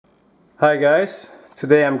Hi guys,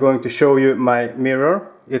 today I'm going to show you my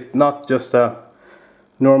mirror. It's not just a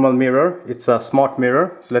normal mirror, it's a smart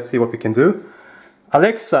mirror. So let's see what we can do.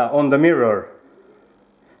 Alexa, on the mirror.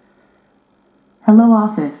 Hello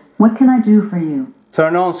Asif, what can I do for you?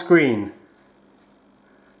 Turn on screen.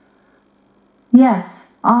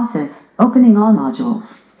 Yes, Asif, opening all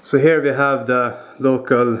modules. So here we have the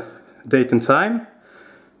local date and time.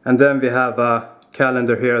 And then we have a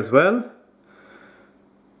calendar here as well.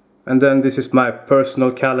 And then this is my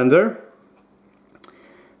personal calendar.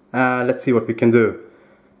 Let's see what we can do.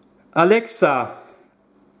 Alexa,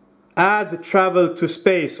 add travel to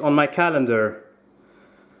space on my calendar.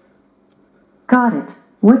 Got it.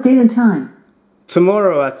 What date and time?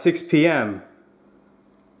 Tomorrow at 6 p.m.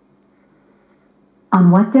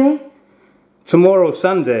 On what day? Tomorrow,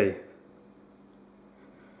 Sunday.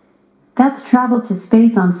 That's travel to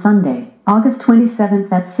space on Sunday, August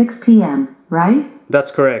 27th at 6 p.m., right?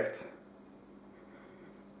 That's correct.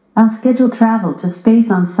 I'll schedule travel to space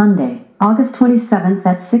on Sunday, August 27th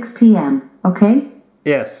at 6 p.m., okay?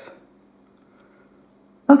 Yes.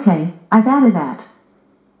 Okay, I've added that.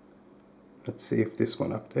 Let's see if this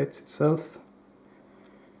one updates itself.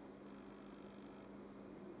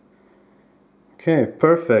 Okay,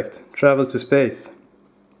 perfect. Travel to space.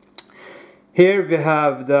 Here we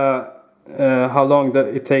have the how long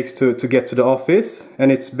it takes to get to the office, and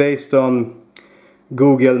it's based on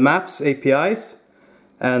Google Maps APIs,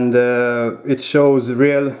 and it shows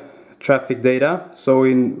real traffic data. So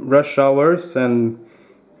in rush hours and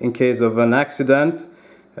in case of an accident,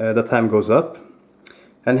 the time goes up.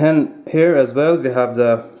 And then here as well we have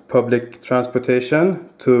the public transportation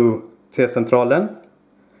to T-centralen,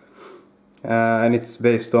 and it's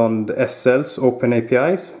based on the SL's open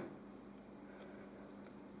APIs.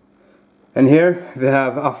 And here we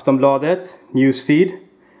have Aftonbladet newsfeed,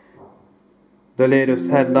 the latest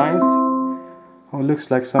headlines. Oh, it looks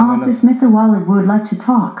like someone Asif Mithawali would like to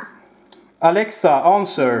talk. Alexa,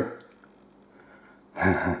 answer.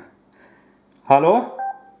 Hallå?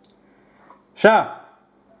 Tja!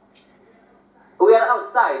 We are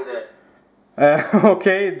outside.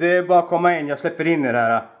 Okej, det är bara att komma in. Jag släpper in er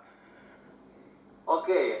här.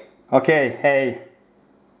 Okay. Okej, hej.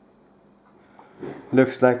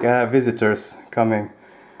 Looks like I have visitors coming.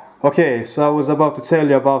 Okay, so I was about to tell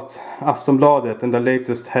you about Aftonbladet and the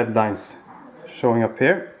latest headlines showing up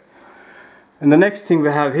here. And the next thing we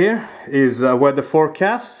have here is a weather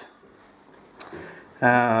forecast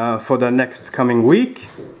for the next coming week.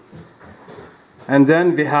 And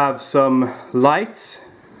then we have some lights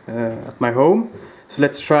at my home. So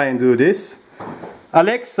let's try and do this.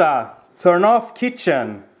 Alexa, turn off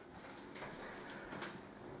kitchen.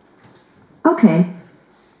 Okay.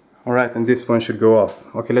 Alright, and this one should go off.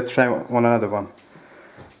 Okay, let's try another one.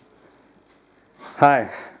 Hi.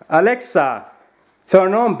 Alexa,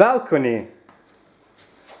 turn on balcony.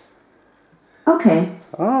 Okay.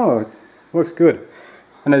 Oh, it works good.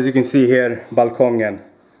 And as you can see here, balkongen,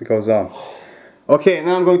 it goes on. Okay,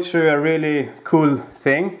 now I'm going to show you a really cool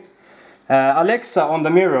thing. Alexa, on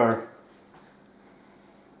the mirror.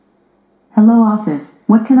 Hello Asif,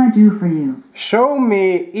 what can I do for you? Show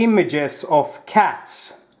me images of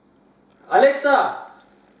cats. Alexa,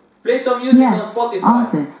 play some music Yes, on Spotify.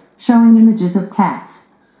 Asif, showing images of cats.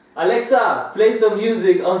 Alexa, play some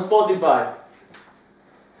music on Spotify.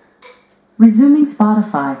 Resuming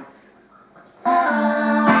Spotify.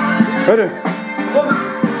 Hörru.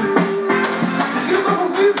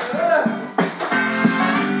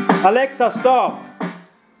 Alexa, stop!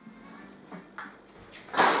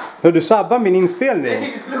 Hör du sabbar min inspelning?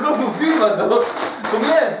 Vi skulle gå på film alltså. Kom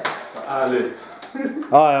igen! Ärligt.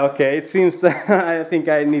 Okay, it seems that I think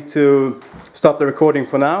I need to stop the recording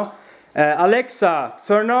for now. Alexa,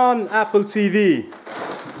 turn on Apple TV.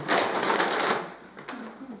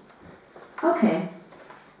 Okay.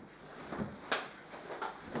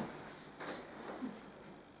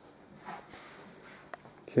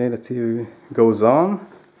 Okay, the TV goes on.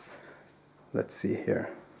 Let's see here.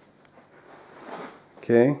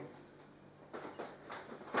 Okay.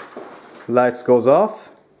 Lights goes off.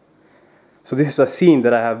 So this is a scene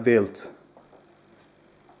that I have built.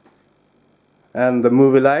 And the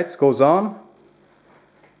movie lights goes on.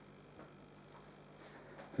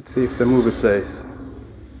 Let's see if the movie plays.